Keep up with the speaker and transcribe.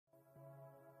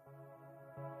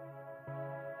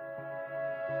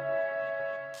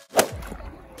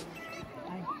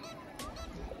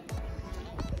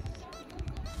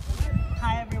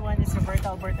It's Roberta,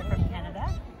 Alberta from Canada.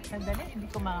 Sandali, hindi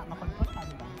ko makontrol.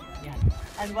 Ano ba? Yan.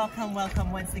 And welcome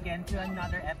once again to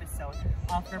another episode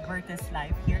of Roberta's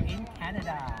Life here in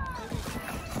Canada.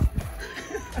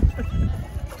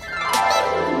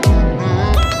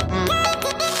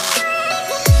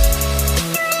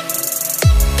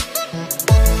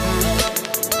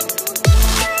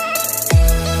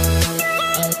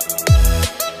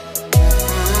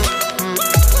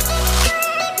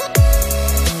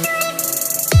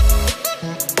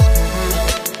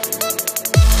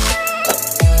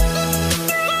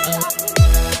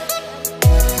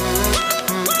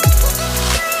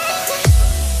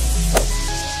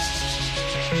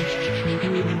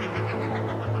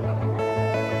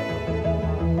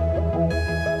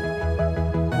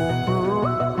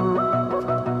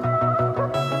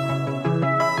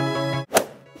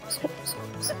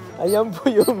 Ayan po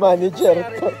yung manager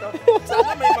ko.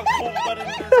 Sana may mag-boom pa rin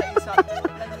sa isa.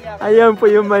 Ayan po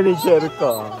yung manager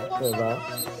ko. Diba?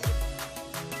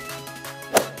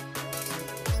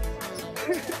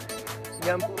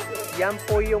 Yan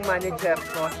po yung manager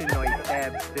ko, si Noy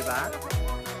Tebs, diba?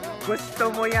 Gusto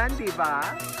mo yan, diba?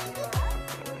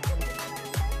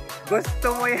 Gusto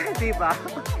mo yan, diba?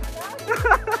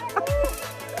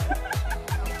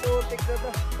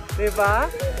 Diba?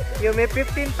 Yung may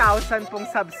 15,000 pong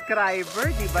subscriber,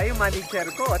 diba? Yung manager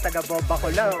ko, taga-boba ko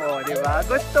lang, diba?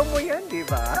 Gusto mo yan,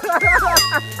 diba?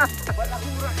 Wala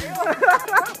hura kayo.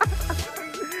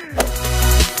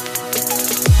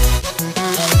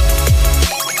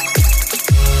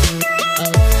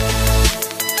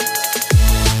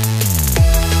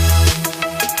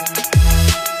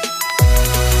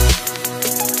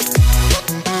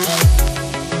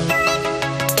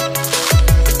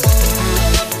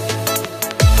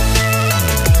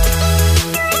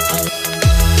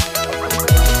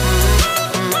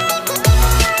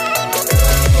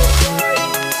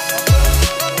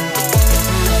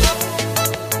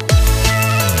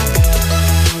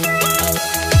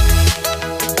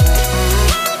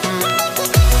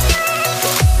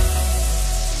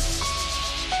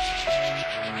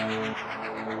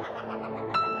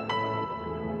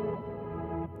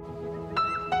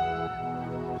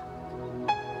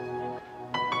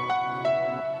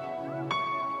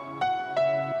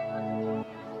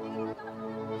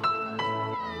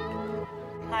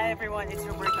 Hi everyone, it's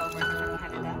Roberta from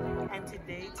Canada, and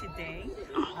today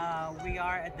we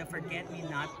are at the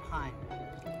Forget-Me-Not Pond.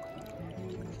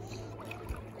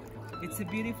 It's a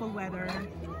beautiful weather.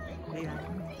 Ayan.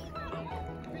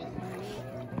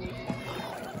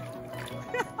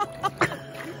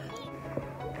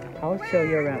 I'll show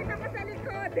you around.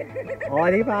 Oh,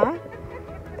 di ba?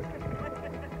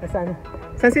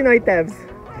 Saan si Noy Tebs?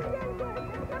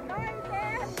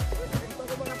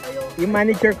 Yung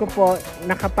manager ko po,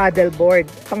 naka-paddleboard.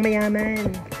 Pang mayaman.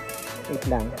 Wait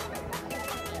lang.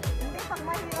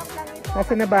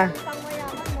 Nasaan na ba?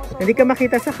 Hindi ka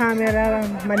makita sa camera,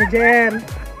 manager.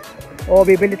 Oh,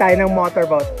 bibili tayo ng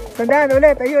motorboat. Sandaan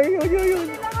ulit. Ayun.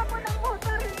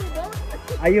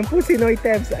 Ayun po si Noy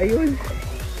Tebs. Ayun.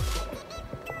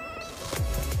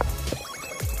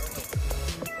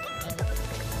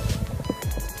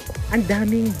 Ang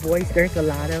daming boys. There's a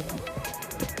lot of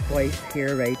boys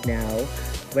here right now,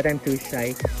 but I'm too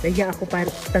shy. Nahiya ako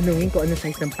para tanungin ko ano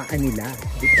size ng paa nila.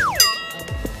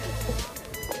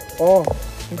 Oh,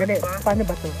 sandali. Paano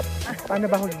ba to? Paano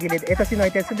ba ako gigilid? Ito si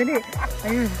Noy Tebs. Sandali.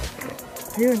 Ayun.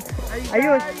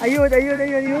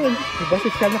 Diba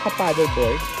social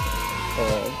naka-paddleboard?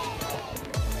 Oh.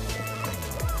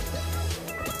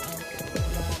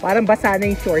 Parang basa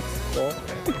na yung shorts ko.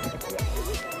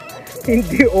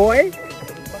 Hindi, oy.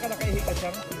 Baka nakaihik ka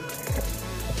siya.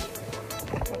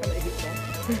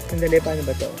 Sandali, paano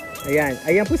ba to?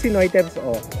 Ayan po si Noy Tebs,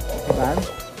 diba?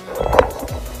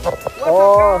 What's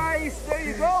up guys? There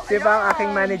you go! Diba ang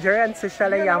aking manager, ang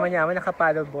social ay yaman-yaman,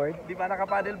 naka-paddleboard. Diba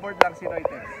naka-paddleboard lang si Noy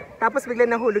Tebs? Tapos bigla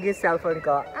nahulog yung cellphone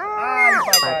ko. Ay,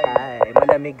 patay!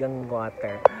 Malamig ang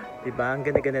water. Diba? Ang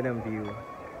ganda-ganda ng view.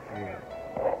 Ayan.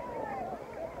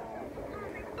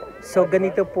 So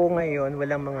ganito po ngayon,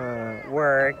 walang mga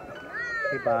work.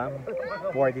 Diba?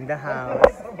 Bored in the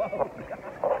house.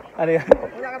 Ano yan?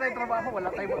 Wala ka tayong trabaho, wala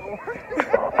tayong mag-work.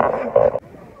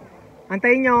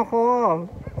 Antayin niyo ako.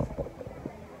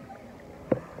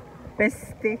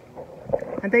 Peste.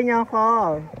 Antayin niyo ako.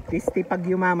 Peste, pag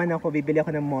yumaman ako, bibili ako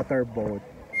ng motorboat.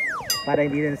 Para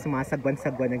hindi na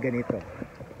sumasagwan-sagwan na ganito.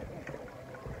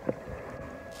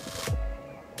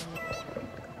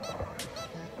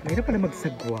 Mayroon pala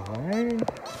magsagwan.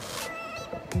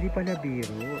 Hindi pala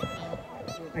biro.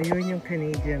 Ayun yung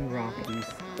Canadian Rockies.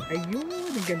 Ayun,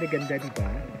 ang ganda-ganda,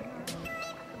 diba?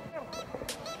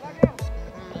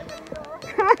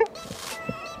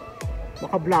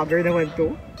 Kaka-vlogger naman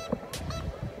to.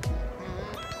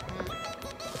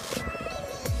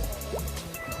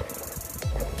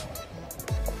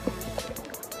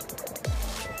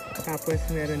 Tapos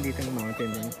meron dito ng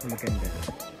mountain din na maganda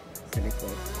sa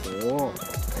likod. Oh,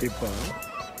 diba?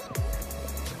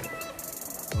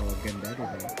 Oh, ganda diba?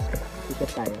 Dito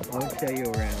tayo. I'll show you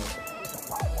around.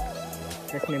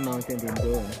 Tapos may mountain din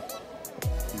doon.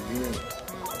 Yun.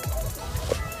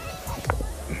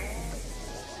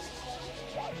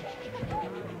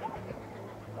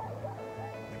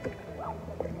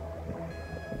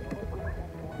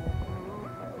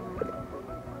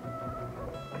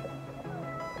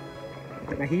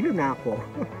 Nahilo na ako.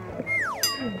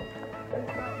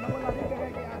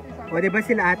 O, diba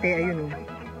sila ate? Ayun o.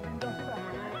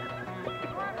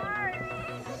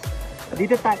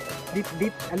 Dito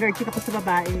allergic ako sa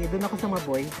babae. Doon ako sa mga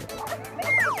boys.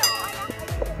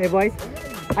 May boys?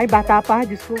 Ay, bata pa.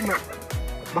 Diyos ko.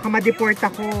 Baka ma-deport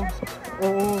ako.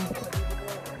 Oo.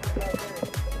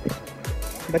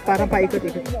 Ba't parang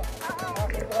paikot-ikot?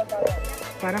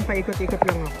 Parang paikot-ikot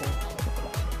lang ako.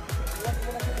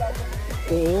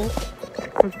 Oo.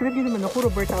 Subscribe nyo naman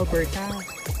ako, Roberta, Alberta.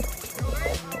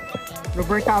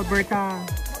 Roberta, Alberta.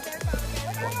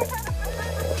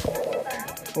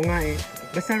 Oo nga eh.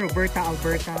 Basta Roberta,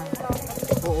 Alberta.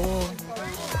 Oo.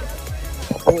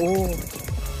 Oo.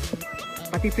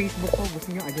 Pati Facebook ko, gusto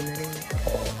nyo, adyan na rin.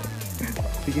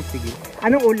 Sige, sige.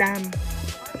 Anong ulam?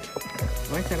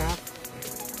 Ay, sarap.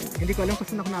 Hindi ko alam kung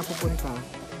saan ako napupunta.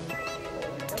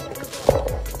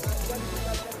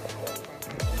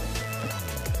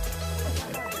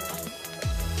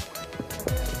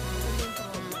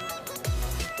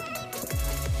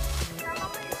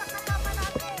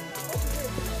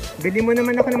 Bili mo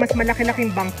naman ako ng mas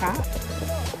malaki-laking bangka.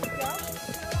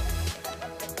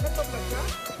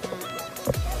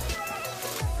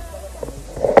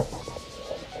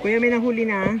 Kuya, may nahuli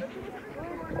na.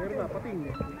 Pating.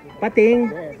 Pating.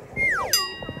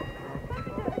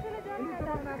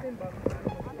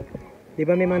 Di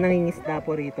ba may mga nangingisda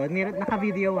po rito?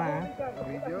 Naka-video ha?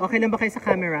 Okay lang ba kayo sa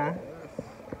camera?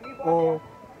 O,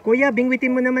 kuya,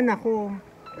 bingwitin mo naman ako.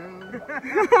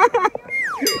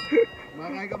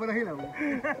 Makakain ka ba na hilaw?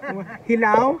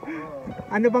 Hilaw?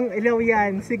 Ano bang ilaw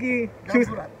yan? Sige.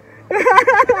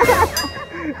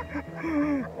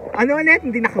 Ano ulit?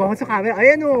 Hindi nakuha ko sa camera.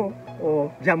 Ayan o.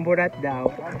 Oh, jamburat daw.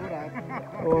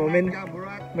 Oh, may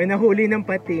nahuli ng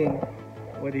pating.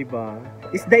 O diba?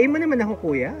 Isdain mo naman ako,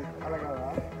 kuya. Talaga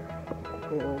ba?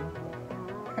 Oo.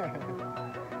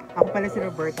 Ako pala si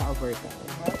Roberta, Alberta.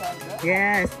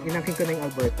 Yes, inangkin ko na yung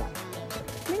Alberta.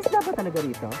 May isda ba talaga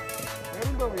rito?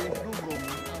 Meron daw eh, dugong.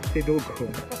 Si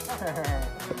Dugong.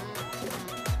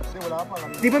 Hindi, wala pa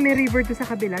lang. Di ba may river doon sa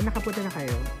kabila? Nakapunta na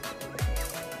kayo?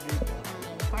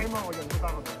 Sa'yo mo ako dyan, punta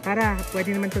ako dyan. Para,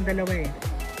 pwede naman itong dalawa eh.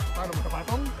 Paano mo, sa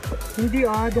patong? Hindi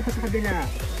doon ka sa kabila.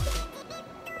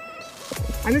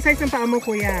 Anong size ng paa mo,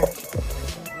 kuya?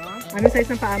 Ha? Anong size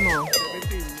ng paa mo? 17.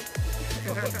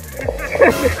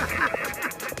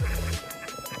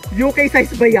 UK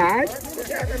size ba yan?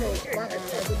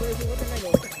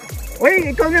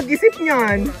 Uy, ikaw nag-isip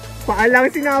niyan.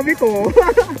 Paalang sinabi ko.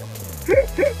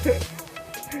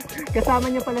 Kasama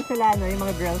niyo pala sila, no? Yung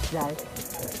mga girls dyan.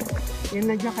 Yun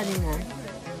na dyan kanina.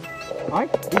 Ay,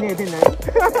 dinede na.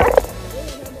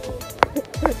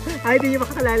 Ay, di niyo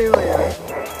makakalala mo yan.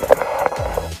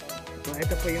 So,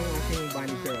 ito po yung aking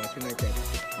manager, si Martet.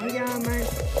 Ang yaman,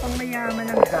 pang mayaman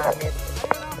ang gamit.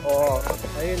 Oh,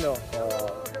 ayun o. Oh.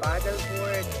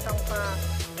 Paddleboard, isang pa.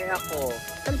 Eh ako,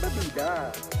 salbabida.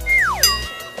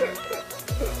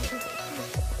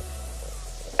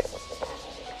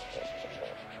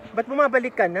 Ba't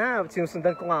bumabalik ka na?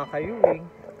 Sinusundan ko nga kayo eh.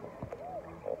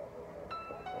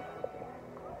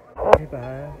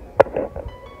 Diba?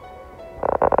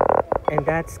 And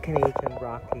that's Canadian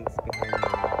Rockies behind me.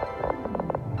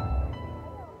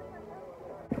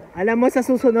 Alam mo, sa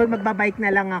susunod magbabike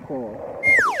na lang ako.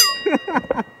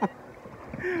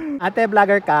 Ate,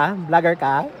 vlogger ka? Vlogger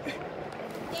ka?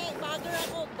 Hindi, bagger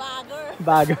ako. Bagger.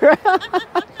 Bagger?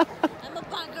 I'm a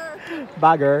bagger.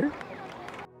 Bagger?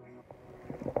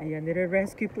 Ayan,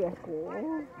 nire-rescue po ako.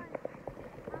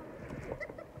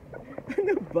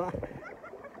 Ano ba?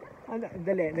 Ano?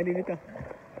 Dali, nalilito.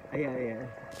 Ayan, ayan.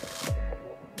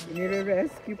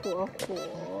 Nire-rescue po ako.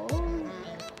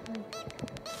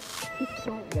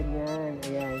 Ganyan,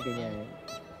 ayan, ganyan.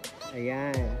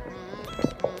 Ayan.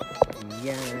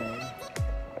 Ayan.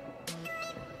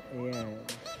 Ayan.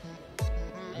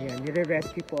 Ayan,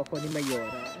 nire-rescue po ako ni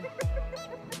Mayora.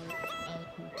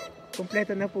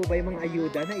 Kompleto na po ba yung mga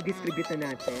ayuda na i-distribute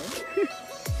na natin?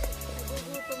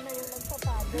 Nagugutom na yung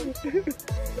nagpapagod.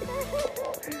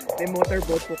 May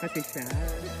motorboat po kasi siya.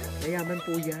 Mayaman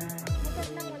po yan.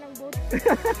 Bakit lang walang boat?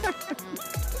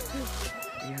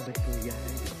 Mayaman po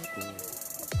yan.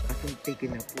 Kasong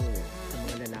taken na po sa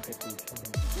mga lalaki po siya.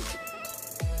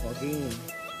 O, game.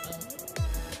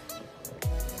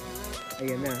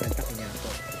 Ayan na, haltak niya ako.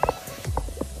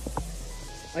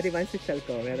 O, diba ang social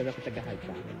ko? Meron ako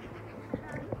taga-haltak.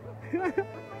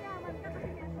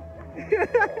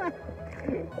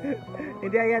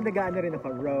 Hindi, ayan, nag-ano rin ako.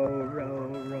 Row, row,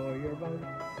 row your boat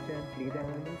gently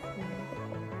down the stream.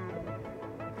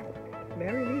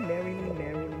 Merrily, merrily,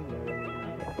 merrily, merrily.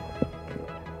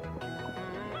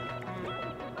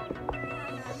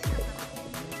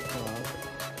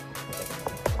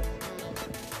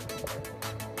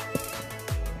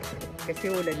 Kasi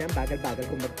ulan na, bagal-bagal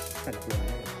kung magtagpuan.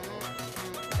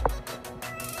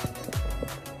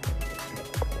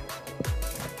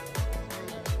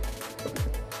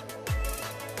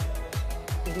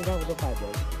 Hindi na ako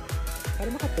paddle. Para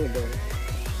makatulong.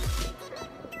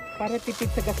 Para tipid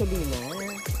sa gasolina.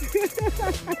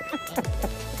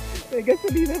 May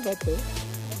gasolina ba to?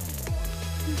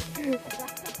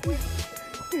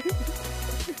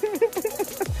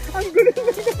 Ang gulo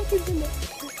na gasolina.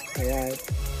 Ayan.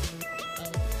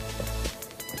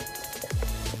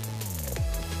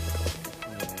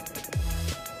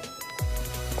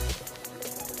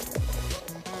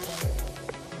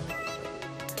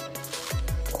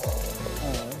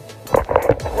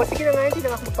 O sige na nga, hindi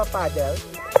na ako magpapadel.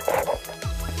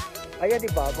 Ayan,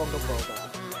 diba? Bongga-bongga.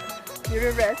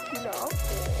 Nire-rescue na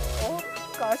ako.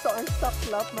 Kaso ang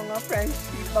saklap mga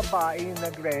friendship babae yung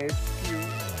nag-rescue.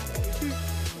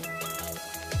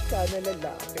 Sana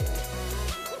lalaki.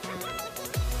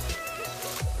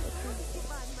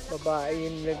 Babae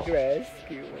yung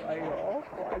nag-rescue.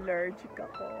 Ayoko, allergic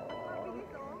ako.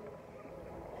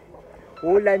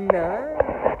 Ulan na.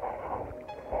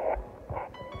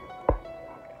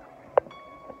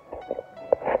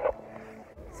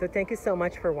 So thank you so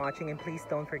much for watching, and please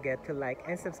don't forget to like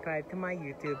and subscribe to my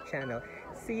YouTube channel.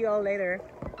 See you all later.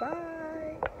 Bye!